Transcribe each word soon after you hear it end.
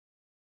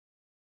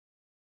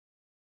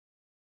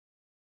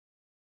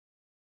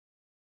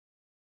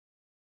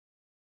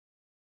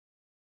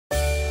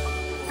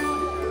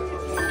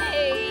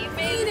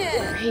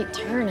great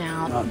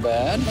turnout. Not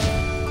bad.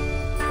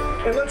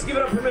 And let's give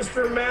it up for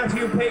Mr.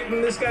 Matthew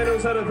Payton. This guy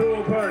knows how to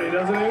throw a party,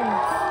 doesn't he?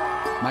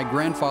 My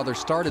grandfather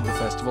started the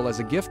festival as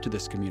a gift to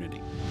this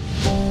community.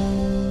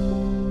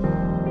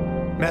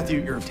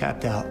 Matthew, you're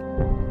tapped out.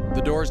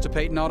 The doors to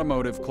Payton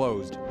Automotive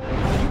closed.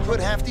 You put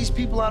half these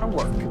people out of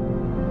work.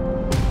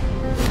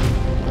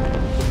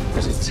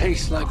 Does it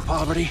taste like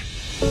poverty?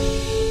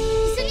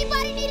 Does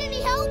anybody need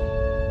any help?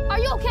 Are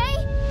you okay?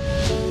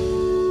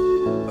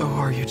 Who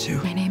are you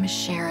two? My name is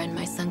Sharon.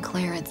 My son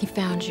Clarence. He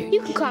found you.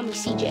 You can call me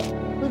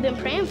CJ. We've been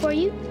praying for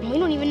you, and we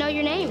don't even know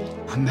your name.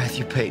 I'm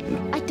Matthew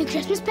Payton. Like the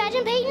Christmas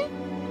pageant, Peyton?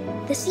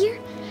 This year,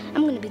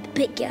 I'm gonna be the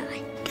big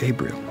guy.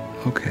 Gabriel.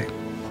 Okay.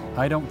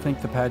 I don't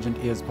think the pageant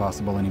is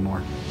possible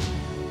anymore.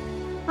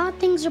 All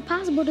things are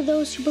possible to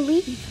those who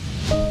believe.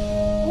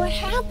 What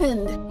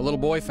happened? A little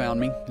boy found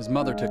me. His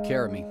mother took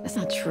care of me. That's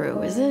not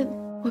true, is it?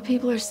 What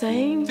people are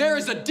saying? There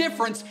is a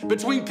difference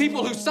between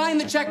people who sign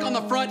the check on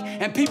the front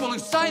and people who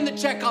sign the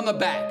check on the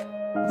back.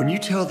 When you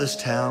tell this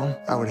town,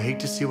 I would hate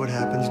to see what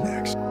happens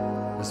next.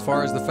 As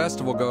far as the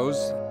festival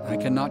goes, I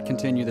cannot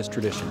continue this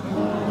tradition.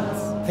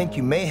 I think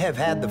you may have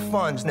had the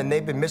funds and then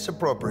they've been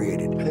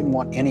misappropriated. I didn't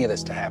want any of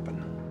this to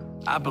happen.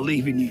 I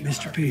believe in you,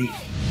 Mr. P.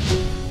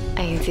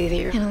 I can see that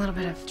you're in a little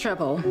bit of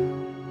trouble.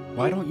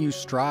 Why don't you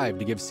strive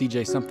to give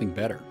CJ something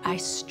better? I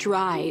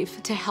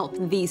strive to help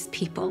these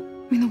people.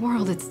 I mean, the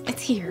world,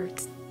 it's here.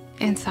 It's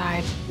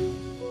inside.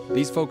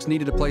 These folks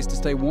needed a place to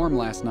stay warm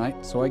last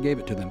night, so I gave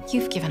it to them.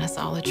 You've given us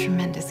all a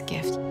tremendous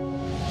gift.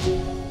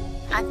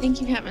 I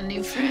think you have a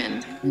new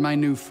friend. My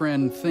new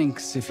friend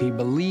thinks if he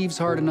believes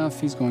hard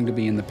enough, he's going to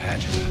be in the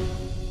pageant.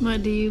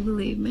 What do you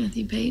believe,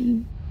 Matthew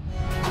Payton?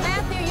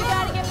 Matthew, you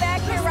gotta get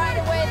back here right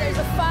away. There's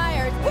a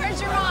fire. Where's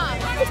your mom?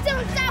 She's still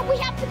inside. We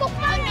have to go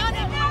find her.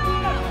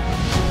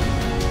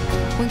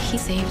 When he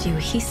saved you,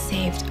 he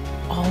saved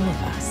all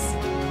of us.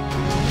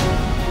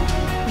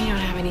 When you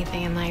don't have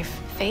anything in life,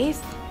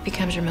 faith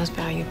becomes your most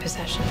valued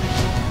possession.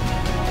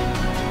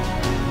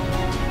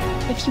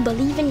 If you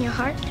believe in your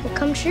heart, it will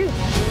come true.